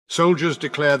Soldiers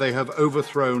declare they have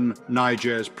overthrown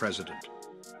Niger's president.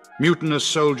 Mutinous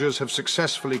soldiers have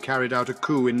successfully carried out a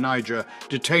coup in Niger,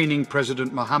 detaining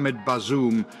President Mohamed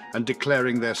Bazoum and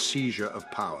declaring their seizure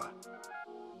of power.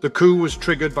 The coup was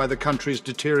triggered by the country's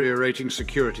deteriorating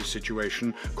security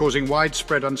situation, causing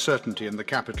widespread uncertainty in the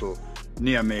capital,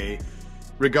 Niamey,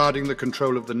 regarding the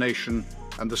control of the nation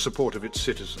and the support of its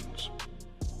citizens.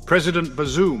 President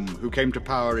Bazoum, who came to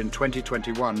power in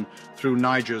 2021 through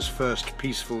Niger's first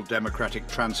peaceful democratic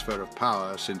transfer of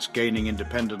power since gaining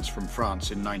independence from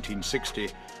France in 1960,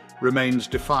 remains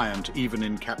defiant even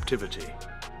in captivity.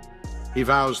 He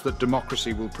vows that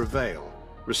democracy will prevail,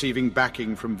 receiving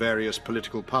backing from various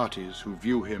political parties who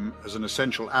view him as an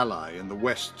essential ally in the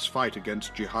West's fight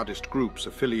against jihadist groups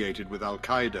affiliated with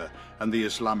Al-Qaeda and the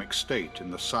Islamic State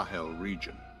in the Sahel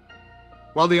region.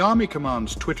 While the Army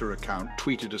Command's Twitter account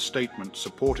tweeted a statement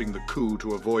supporting the coup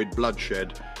to avoid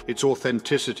bloodshed, its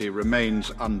authenticity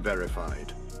remains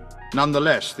unverified.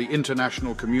 Nonetheless, the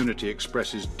international community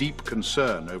expresses deep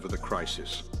concern over the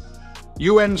crisis.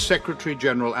 UN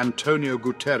Secretary-General Antonio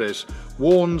Guterres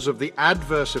warns of the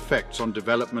adverse effects on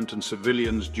development and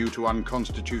civilians due to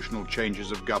unconstitutional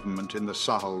changes of government in the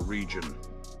Sahel region.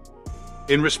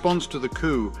 In response to the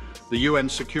coup, the UN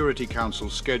Security Council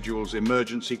schedules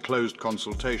emergency closed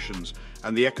consultations,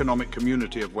 and the Economic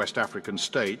Community of West African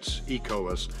States,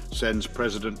 ECOWAS, sends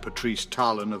President Patrice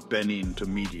Talon of Benin to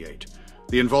mediate.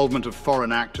 The involvement of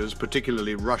foreign actors,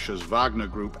 particularly Russia's Wagner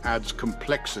Group, adds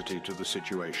complexity to the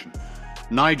situation.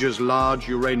 Niger's large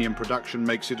uranium production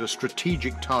makes it a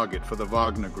strategic target for the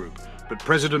Wagner Group, but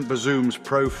President Bazoum's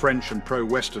pro-French and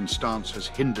pro-Western stance has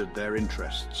hindered their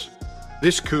interests.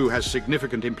 This coup has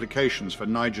significant implications for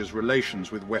Niger's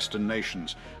relations with Western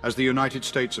nations, as the United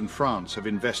States and France have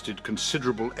invested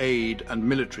considerable aid and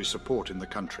military support in the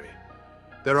country.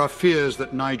 There are fears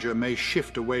that Niger may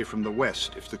shift away from the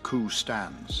West if the coup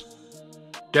stands.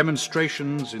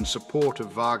 Demonstrations in support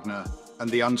of Wagner and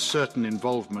the uncertain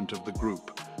involvement of the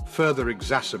group further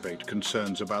exacerbate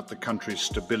concerns about the country's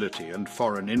stability and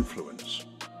foreign influence.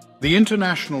 The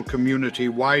international community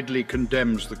widely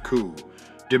condemns the coup,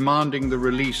 demanding the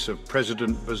release of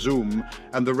President Bazoum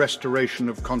and the restoration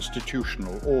of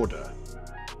constitutional order.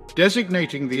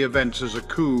 Designating the events as a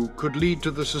coup could lead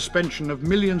to the suspension of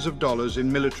millions of dollars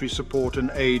in military support and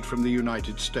aid from the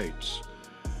United States.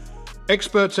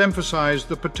 Experts emphasize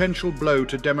the potential blow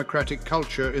to democratic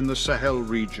culture in the Sahel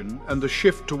region and the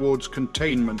shift towards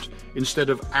containment instead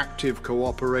of active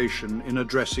cooperation in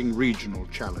addressing regional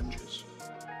challenges.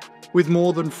 With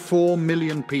more than 4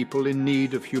 million people in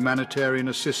need of humanitarian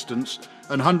assistance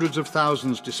and hundreds of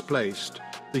thousands displaced,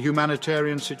 the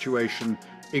humanitarian situation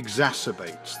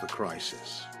exacerbates the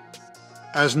crisis.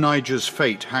 As Niger's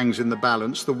fate hangs in the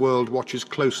balance, the world watches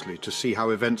closely to see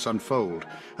how events unfold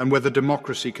and whether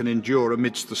democracy can endure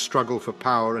amidst the struggle for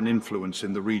power and influence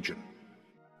in the region.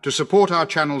 To support our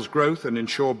channel's growth and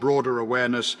ensure broader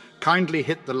awareness, kindly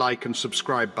hit the like and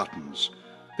subscribe buttons.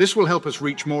 This will help us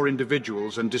reach more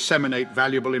individuals and disseminate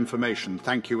valuable information.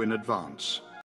 Thank you in advance.